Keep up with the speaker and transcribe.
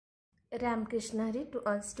Ram Krishna Hari to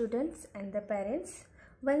all students and the parents.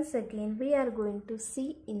 Once again we are going to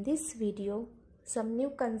see in this video some new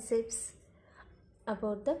concepts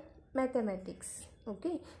about the mathematics.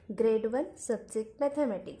 Okay, grade 1 subject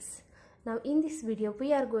mathematics. Now in this video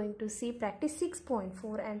we are going to see practice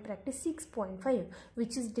 6.4 and practice 6.5,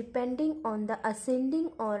 which is depending on the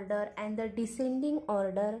ascending order and the descending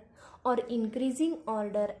order or increasing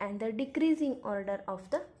order and the decreasing order of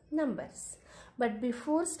the numbers. But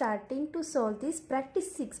before starting to solve this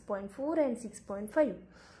practice 6.4 and 6.5,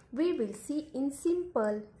 we will see in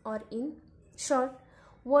simple or in short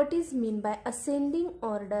what is mean by ascending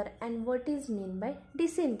order and what is mean by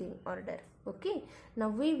descending order. Okay, now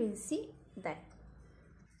we will see that.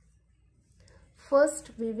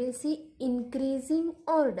 First we will see increasing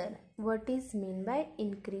order. What is mean by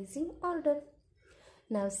increasing order?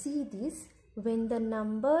 Now see this. When the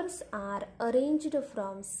numbers are arranged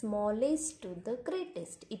from smallest to the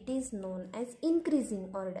greatest, it is known as increasing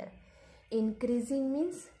order. Increasing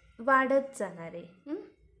means वाढत जाणारे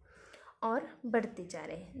और बढ़ते जा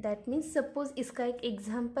रहे. That means suppose इसका एक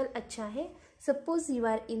example अच्छा है. Suppose you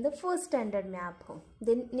are in the first standard में आप हो.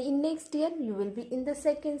 Then in next year you will be in the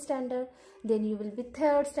second standard. Then you will be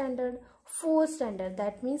third standard, fourth standard.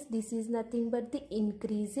 That means this is nothing but the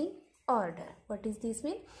increasing order. What is this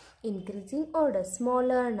mean? Increasing order.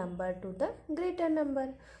 Smaller number to the greater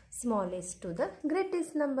number, smallest to the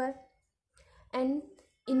greatest number. And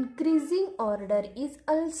increasing order is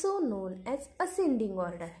also known as ascending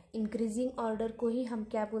order. Increasing order को ही हम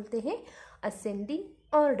क्या बोलते हैं? Ascending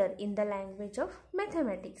order in the language of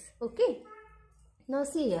mathematics. Okay. Now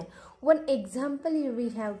see here, one example we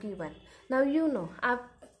have given. Now you know आप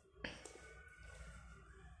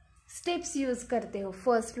steps use करते हो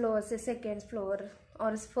first floor से second floor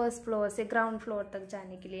और फर्स्ट फ्लोर से ग्राउंड फ्लोर तक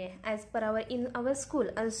जाने के लिए. As per hour in our school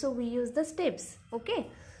also we use the steps. Okay,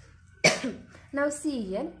 now see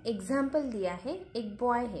here example दिया है. एक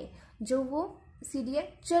बॉय है जो वो सीढ़ियाँ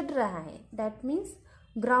चढ़ रहा है. दैट मीन्स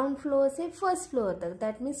ग्राउंड फ्लोर से फर्स्ट फ्लोर तक.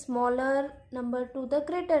 That means smaller number two the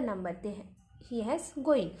greater number he has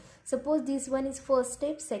going. Suppose this one is first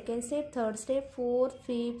step, second step, third step, fourth,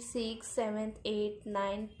 fifth, sixth, seventh, eighth,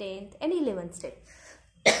 ninth, 10th and 11th step.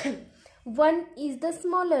 1 is the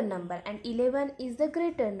smaller number and 11 is the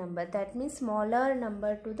greater number. That means smaller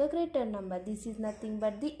number to the greater number. This is nothing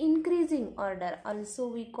but the increasing order. Also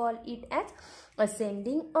we call it as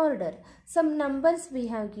ascending order. Some numbers we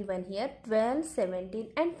have given here, 12, 17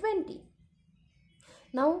 and 20.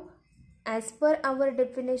 Now as per our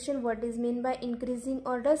definition, what is mean by increasing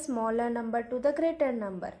order? Smaller number to the greater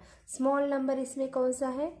number. Small number इसमें कौन सा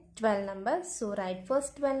है? 12 number. So write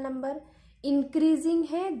first 12 number. Increasing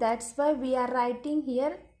है, that's why we are writing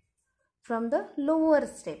here from the lower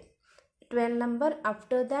step. 12 number,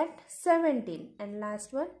 after that 17 and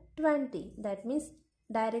last one 20. That means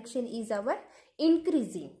direction is our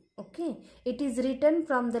increasing. Okay, it is written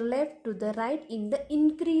from the left to the right in the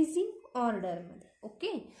increasing order.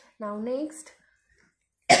 Okay, now next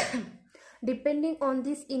depending on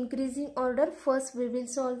this increasing order, first we will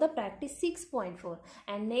solve the practice 6.4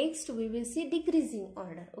 and next we will see decreasing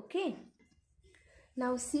order. Okay,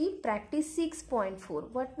 now see practice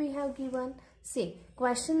 6.4. what we have given? See,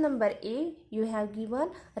 question number A, you have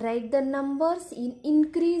given write the numbers in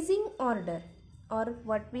increasing order, और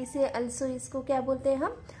what we say also इसको क्या बोलते हैं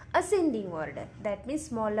हम? Ascending order. That means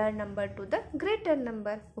smaller number to the greater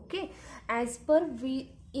number. Okay, as per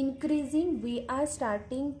we increasing, we are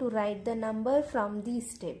starting to write the number from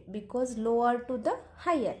this step because lower to the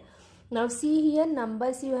higher. Now see here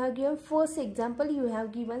numbers you have given. First example you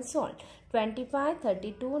have given solve 25,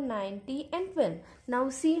 32, 90 and 12. Now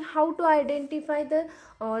see how to identify the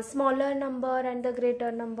smaller number and the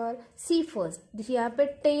greater number. See first, यहाँ पे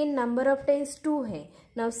 10 number of tens 2 है.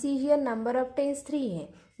 Now see here number of tens 3 है,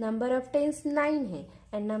 number of tens 9 है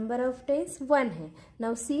and number of tens 1 है.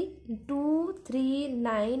 Now see 2, 3,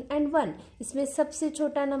 9 and 1. इसमें सबसे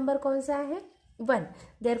छोटा number कौन सा है? 1.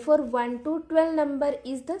 Therefore 1 to 12 number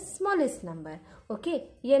is the smallest number. Okay,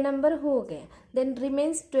 ये number हो गया. Then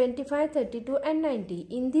remains 25, 32 and 90.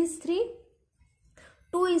 In these three,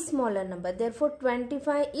 2 is smaller number. Therefore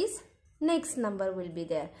 25 is next number will be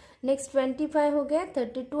there. Next 25 हो गया,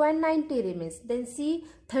 32 and 90 remains. Then see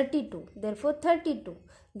 32. Therefore 32.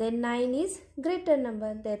 Then 9 is greater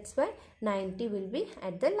number. That's why 90 will be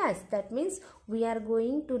at the last. That means we are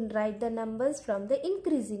going to write the numbers from the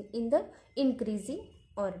increasing in the increasing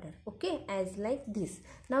order. Okay, as like this.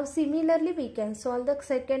 Now similarly we can solve the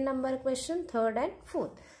second number question, third and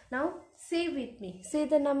fourth. Now say with me. Say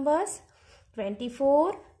the numbers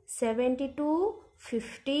 24, 72,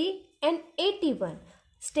 50 and 81.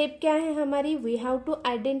 Step क्या है हमारी, we have to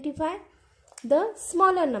identify the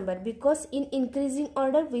smaller number because in increasing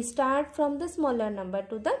order we start from the smaller number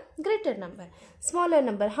to the greater number. Smaller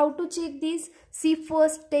number, how to check this? See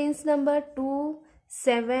first tens number 2,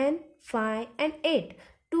 7, 5 and 8.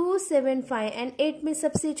 2, 7, 5 and 8 में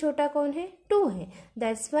सबसे छोटा कौन है? 2 है.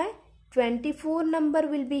 That's why 24 number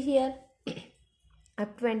will be here.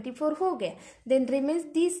 अब 24 हो गया. Then remains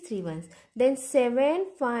these three ones. Then 7,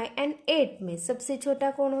 5 and 8 में सबसे छोटा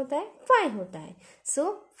कौन होता है? 5 होता है. So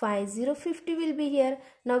 50, 50 will be here.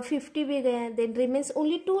 Now 50 भी गया. Then remains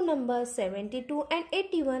only two numbers 72 and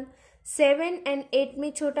 81. 7 and 8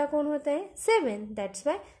 में छोटा कौन होता है? 7. That's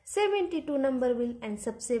why 72 number will, and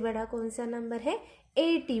सबसे बड़ा कौन सा नंबर है?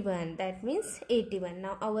 81. That means 81.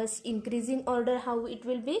 Now our increasing order, how it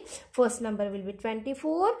will be? First number will be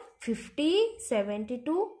 24, 50,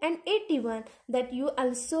 72 and 81. That you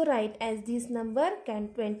also write as this number, can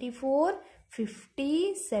 24,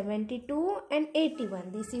 50, 72 and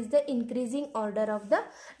 81. This is the increasing order of the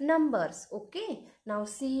numbers. Okay. Now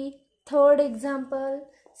see third example.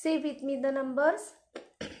 Say with me the numbers.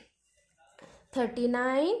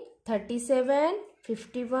 39, 37,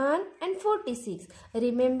 51 and 46.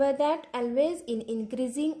 Remember that always in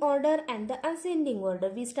increasing order and the ascending order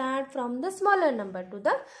we start from the smaller number to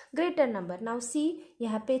the greater number. Now see,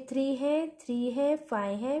 यहाँ पे 3 है, 3 है,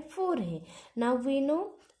 5 है, 4 है. Now we know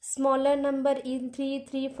smaller number in 3,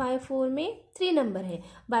 3, 5, 4 में 3 number है.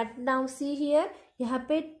 But now see here, यहाँ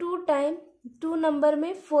पे 2 नंबर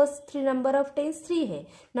में फर्स्ट 3 नंबर ऑफ टेंस 3 है.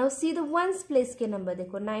 Now see the ones place के नंबर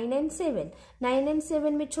देखो 9 and 7. 9 and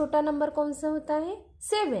 7 में छोटा नंबर कौन सा होता है?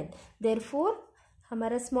 7. देयरफॉर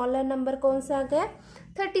हमारा स्मॉलर नंबर कौन सा आ गया?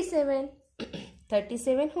 37.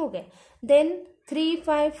 37 हो गया. देन 3,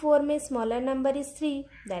 5, 4 में smaller number is 3.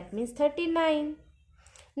 That means 39.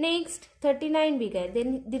 Next 39 भी गए.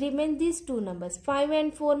 Then remain this two numbers 5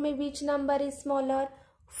 and 4 में which number is smaller?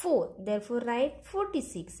 4. Therefore write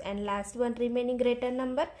 46 and last one remaining greater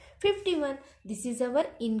number 51. This is our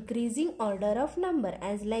increasing order of number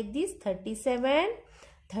as like this 37,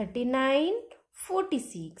 39,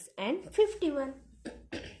 46 and 51.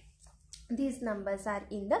 These numbers are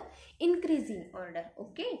in the increasing order.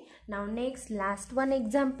 Okay. Now next last one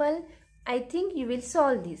example. I think you will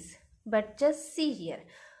solve this, but just see here.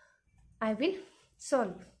 I will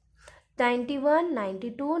solve 91,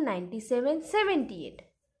 92, 97, 78.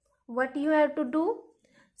 What you have to do?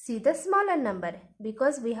 See the smaller number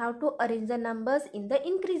because we have to arrange the numbers in the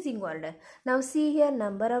increasing order. Now see here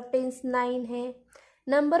number of tens 9 है.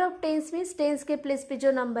 Number of tens means tens के place पे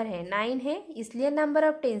जो number है 9 है, इसलिए number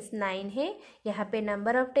of tens 9 है. यहाँ पे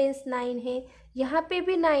number of tens 9 है, यहाँ पे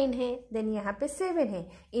भी 9 है, then यहाँ पे 7 है.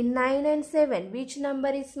 In 9 and 7 which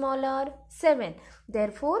number is smaller? 7.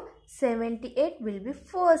 Therefore 78 will be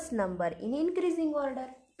first number in increasing order.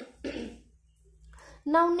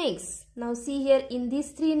 Now next, now see here in these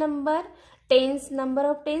 3 number tens, number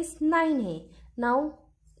of tens 9 है. Now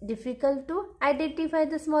difficult to identify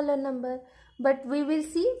the smaller number, but we will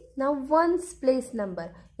see now ones place number.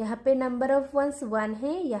 यहाँ पे number of ones 1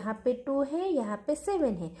 है, यहाँ पे 2 है, यहाँ पे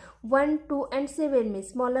 7 है. 1, 2 and 7 में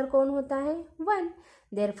smaller कौन होता है? 1.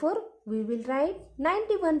 Therefore we will write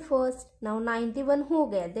 91 first. Now 91 हो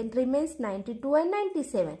गया. Then remains 92 and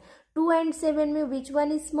 97. 2 and 7 में which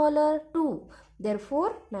one is smaller? 2.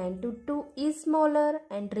 Therefore 92 is smaller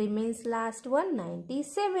and remains last one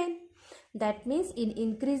 97. That means in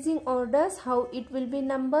increasing orders how it will be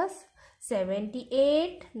numbers?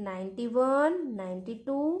 78, 91,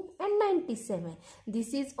 92 and 97.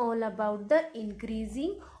 This is all about the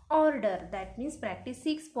increasing order. That means practice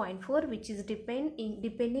 6.4 which is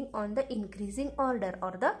depending on the increasing order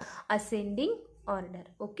or the ascending order.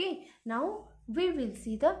 Okay. Now we will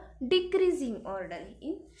see the decreasing order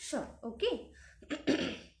in short. Okay.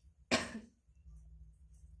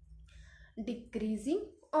 Decreasing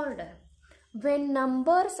order. When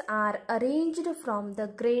numbers are arranged from the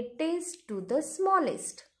greatest to the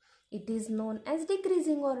smallest, it is known as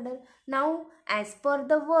decreasing order. Now as per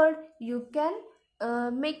the word you can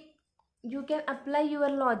apply your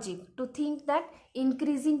logic to think that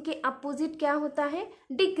increasing के opposite क्या होता है?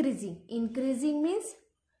 Decreasing. Increasing means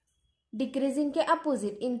decreasing के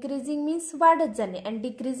opposite. Increasing means वाढत जाणे and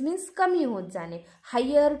decrease means कमी होत जाणे.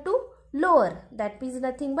 Higher to lower, that means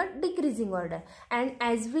nothing but decreasing order. And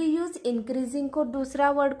as we use increasing को दूसरा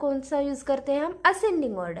वर्ड कौन सा यूज करते हैं हम?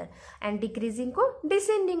 Ascending order. एंड डिक्रीजिंग को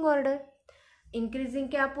डिसेंडिंग ऑर्डर. इंक्रीजिंग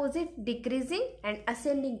के अपोजिट डिक्रीजिंग एंड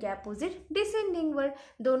असेंडिंग के अपोजिट डिसेंडिंग वर्ड.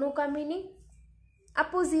 दोनों का मीनिंग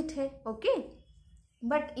अपोजिट है. Okay.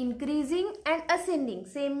 But increasing and ascending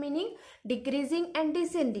same meaning, decreasing and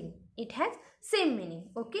descending it has same meaning.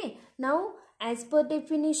 Okay. Now As per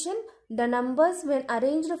definition, the numbers when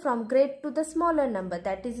arranged from great to the smaller number,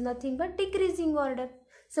 that is nothing but decreasing order.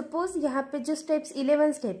 Suppose यहाँ पे जो steps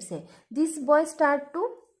 11 steps है, this boy start to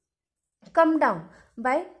come down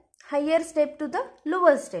by higher step to the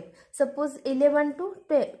lower step. Suppose 11 to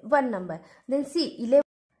 1 number. Then see 11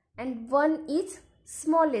 and 1 is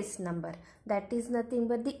smallest number. That is nothing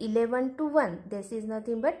but the 11 to 1. This is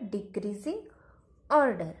nothing but decreasing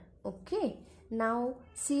order. Okay. Now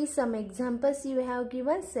see some examples you have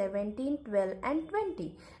given 17, 12 and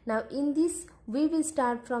 20. Now in this we will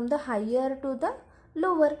start from the higher to the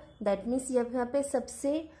lower. That means यहाँ पे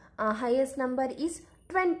सबसे highest number is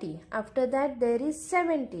 20. After that there is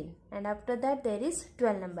 17 and after that there is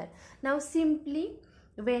 12 number. Now simply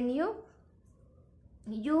when you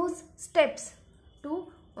use steps to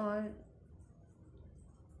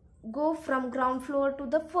go from ground floor to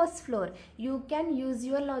the first floor, you can use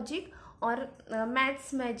your logic or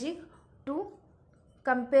maths magic to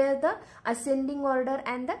compare the ascending order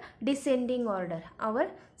and the descending order.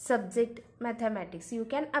 Our subject mathematics you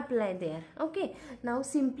can apply there. Okay, now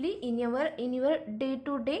simply in your day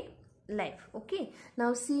to day life. Okay,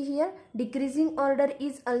 now see here, decreasing order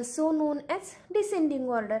is also known as descending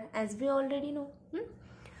order, as we already know.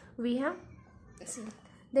 We have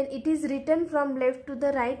then it is written from left to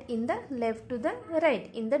the right in the left to the right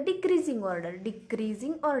in the decreasing order,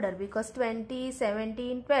 because 20,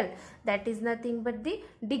 17, 12 that is nothing but the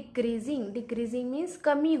decreasing means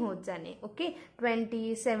kami ho jane. Okay,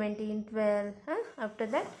 20, 17, 12 after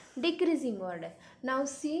that decreasing order. Now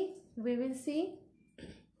see, we will see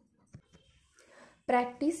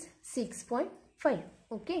practice 6.5.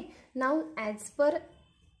 okay, now as per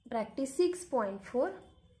practice 6.4,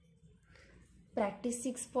 practice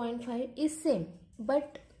 6.5 is same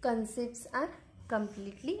but concepts are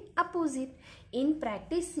completely opposite. In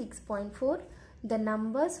practice 6.4, the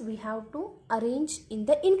numbers we have to arrange in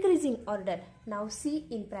the increasing order. Now see,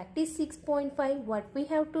 in practice 6.5 what we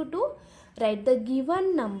have to do, write the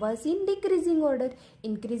given numbers in decreasing order.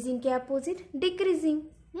 Increasing के opposite decreasing.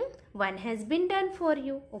 One has been done for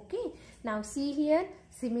you. Okay, now see here,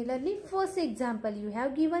 similarly first example you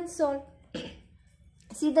have given, solve.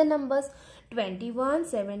 See the numbers 21,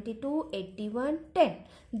 72, 81, 10.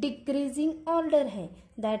 Decreasing order hai.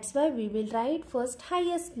 That's why we will write first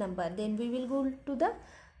highest number. Then we will go to the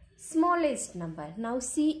smallest number. Now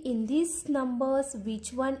see in these numbers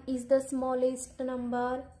which one is the smallest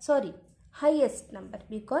number? Sorry, highest number,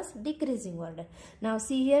 because decreasing order. Now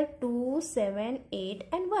see here 2, 7, 8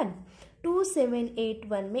 and 1. 2, 7, 8,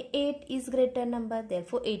 1 में 8 is greater number.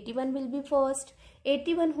 Therefore 81 will be first.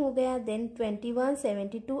 81 हो गया. Then 21,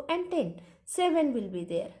 72 and 10. 7 will be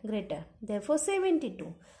there greater. Therefore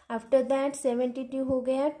 72. After that 72 हो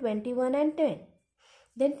गया. 21 and 10.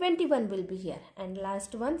 Then 21 will be here. And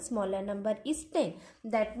last one smaller number is 10.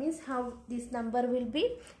 That means how this number will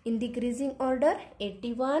be in decreasing order: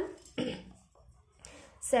 81,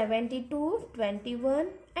 72, 21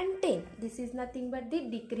 and 10. This is nothing but the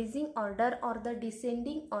decreasing order or the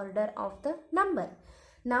descending order of the number.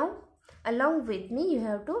 Now along with me you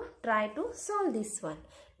have to try to solve this one.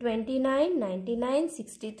 29, 99,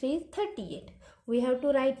 63, 38. We have to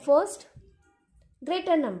write first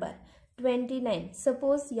greater number 29.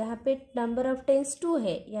 Suppose यहाँ पे number of tens 2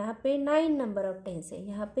 है, यहाँ पे 9 number of tens है,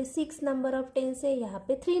 यहाँ पे 6 number of tens है, यहाँ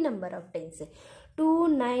पे 3 number of tens है. 2,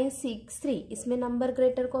 9, 6, 3. इसमें number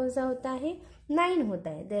greater कौन सा होता है? 9 होता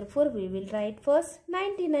है. Therefore we will write first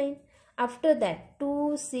 99. After that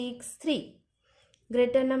 2, 6, 3.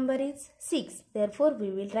 Greater number is 6. Therefore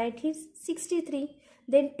we will write here 63.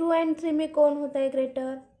 Then 2 and 3 में कौन होता है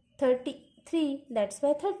greater? 33. That's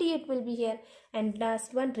why 38 will be here. And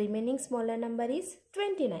last one remaining smaller number is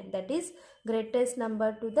 29. That is greatest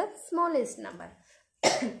number to the smallest number.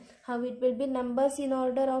 How it will be numbers in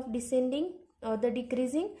order of descending or the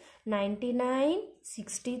decreasing? 99,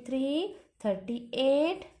 63,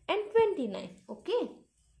 38 and 29. Okay.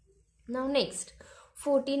 Now next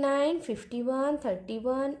 49, 51,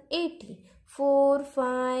 31, 80. 4,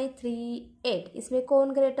 5, 3, 8. इसमें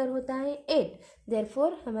कौन greater होता है? 8.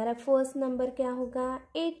 Therefore हमारा first number क्या होगा?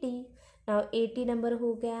 80. Now 80 number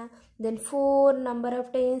हो गया. Then 4 number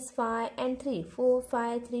of tens 5 and 3. 4,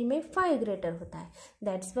 5, 3 में 5 ग्रेटर होता है.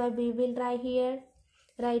 That's why we will write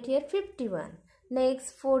here 51.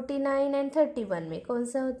 Next 49 and 31 में कौन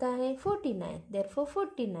सा होता है? 49. Therefore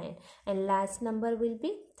 49 and last number will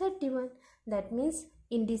be 31. That means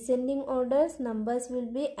in descending orders numbers will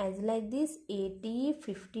be as like this: 80,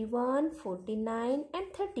 51, 49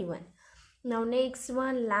 and 31. Now next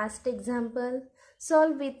one, last example.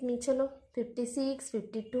 Solve with me. Chalo. 56,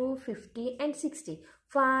 52, 50 and 60.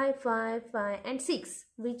 5, 5, 5 and 6.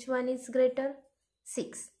 Which one is greater?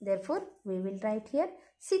 6. Therefore, we will write here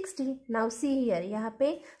 60. Now see here. यहाँ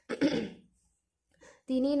पे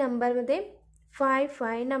तीनी number मध्ये 5,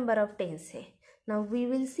 5 number of tens है. Now we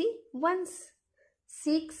will see ones.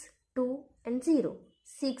 6, 2 and 0.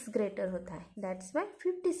 6 greater होता है. That's why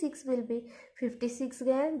 56 will be. 56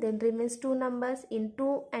 गया. Then remains 2 numbers in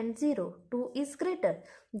 2 and 0. 2 is greater.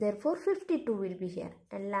 Therefore 52 will be here.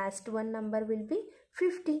 And last one number will be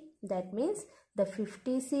 50. That means the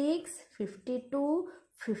 56, 52,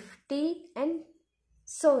 50 and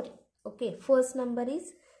sorry. Okay. First number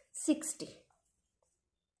is 60.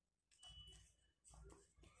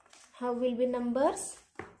 How will be numbers?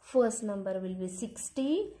 First number will be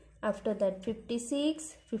 60. After that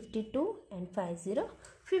 56, 52 and 50,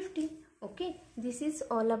 50. Okay. This is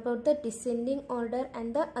all about the descending order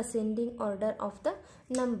and the ascending order of the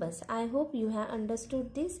numbers. I hope you have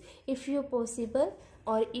understood this. If you possible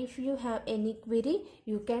or if you have any query,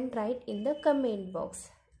 you can write in the comment box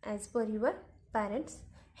as per your parents'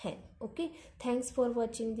 help. Okay. Thanks for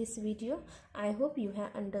watching this video. I hope you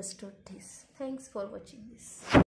have understood this. Thanks for watching this.